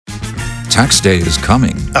Tax day is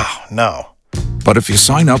coming. Oh, no. But if you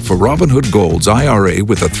sign up for Robinhood Gold's IRA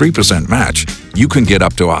with a 3% match, you can get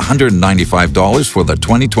up to $195 for the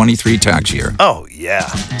 2023 tax year. Oh, yeah.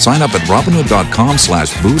 Sign up at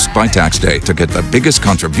Robinhood.com/boost by tax day to get the biggest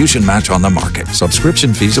contribution match on the market.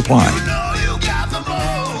 Subscription fees apply.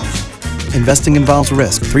 Investing involves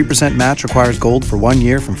risk. 3% match requires gold for 1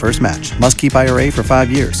 year from first match. Must keep IRA for 5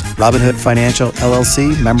 years. Robinhood Financial,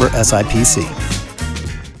 LLC, member SIPC.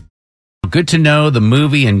 Good to know the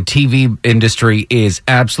movie and TV industry is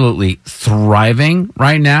absolutely thriving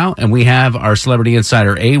right now. And we have our celebrity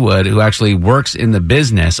insider, A. Wood, who actually works in the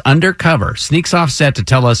business undercover, sneaks off set to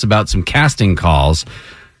tell us about some casting calls.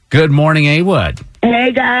 Good morning, A. Wood.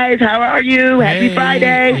 Hey, guys. How are you? Happy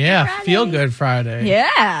Friday. Yeah, feel good Friday.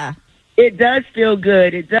 Yeah. It does feel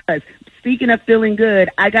good. It does. Speaking of feeling good,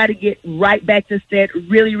 I got to get right back to set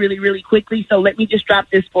really, really, really quickly. So let me just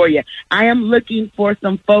drop this for you. I am looking for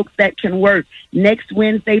some folks that can work next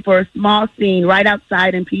Wednesday for a small scene right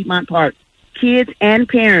outside in Piedmont Park. Kids and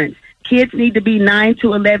parents. Kids need to be 9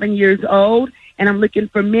 to 11 years old. And I'm looking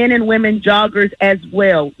for men and women joggers as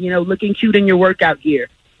well, you know, looking cute in your workout gear.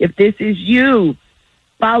 If this is you,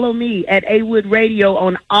 follow me at A Wood Radio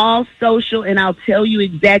on all social, and I'll tell you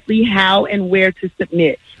exactly how and where to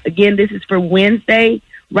submit. Again, this is for Wednesday,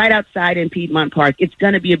 right outside in Piedmont Park. It's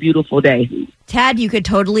going to be a beautiful day. Tad, you could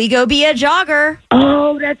totally go be a jogger.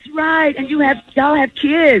 Oh, that's right. And y'all have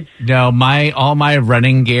kids. No, all my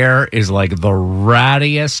running gear is like the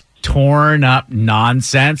rattiest, torn up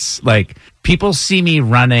nonsense. Like, people see me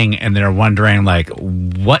running and they're wondering, like,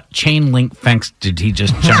 what chain link fence did he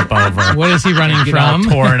just jump over? What is he running Get all from?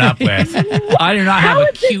 torn up with. I do not have How a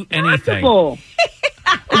is this cute anything. possible?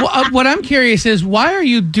 What I'm curious is, why are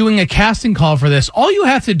you doing a casting call for this? All you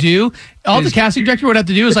have to do, the casting director would have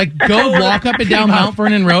to do is like go walk up and down Mount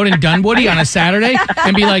Vernon Road in Dunwoody on a Saturday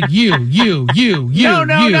and be like, you. No.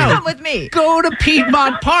 Come with me. Go to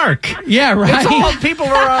Piedmont Park. Yeah, right. It's all people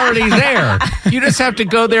are already there. You just have to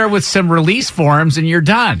go there with some release forms and you're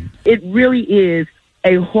done. It really is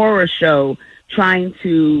a horror show trying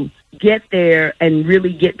to get there and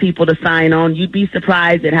really get people to sign on. You'd be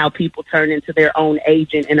surprised at how people turn into their own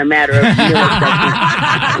agent in a matter of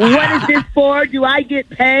milliseconds. What is this for? Do I get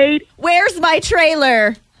paid? Where's my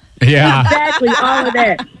trailer? Yeah. Exactly, all of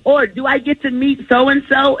that. Or do I get to meet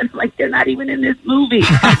so-and-so? And it's like, they're not even in this movie.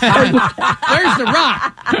 Where's the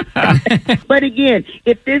rock? But again,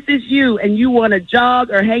 if this is you and you want to jog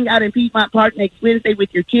or hang out in Piedmont Park next Wednesday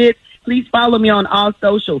with your kids, please follow me on all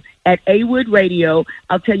social at A Wood Radio.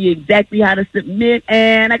 I'll tell you exactly how to submit,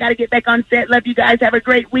 and I got to get back on set. Love you guys. Have a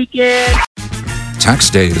great weekend. Tax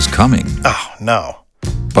day is coming. Oh, no.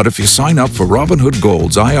 But if you sign up for Robinhood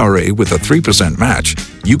Gold's IRA with a 3% match,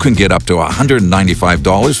 you can get up to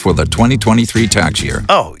 $195 for the 2023 tax year.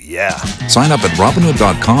 Oh, yeah. Sign up at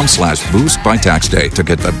Robinhood.com/boost by tax day to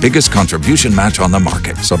get the biggest contribution match on the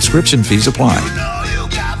market. Subscription fees apply.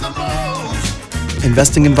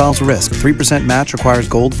 Investing involves risk. 3% match requires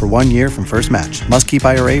gold for 1 year from first match. Must keep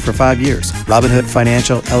IRA for 5 years. Robinhood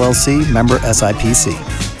Financial, LLC, member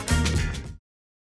SIPC.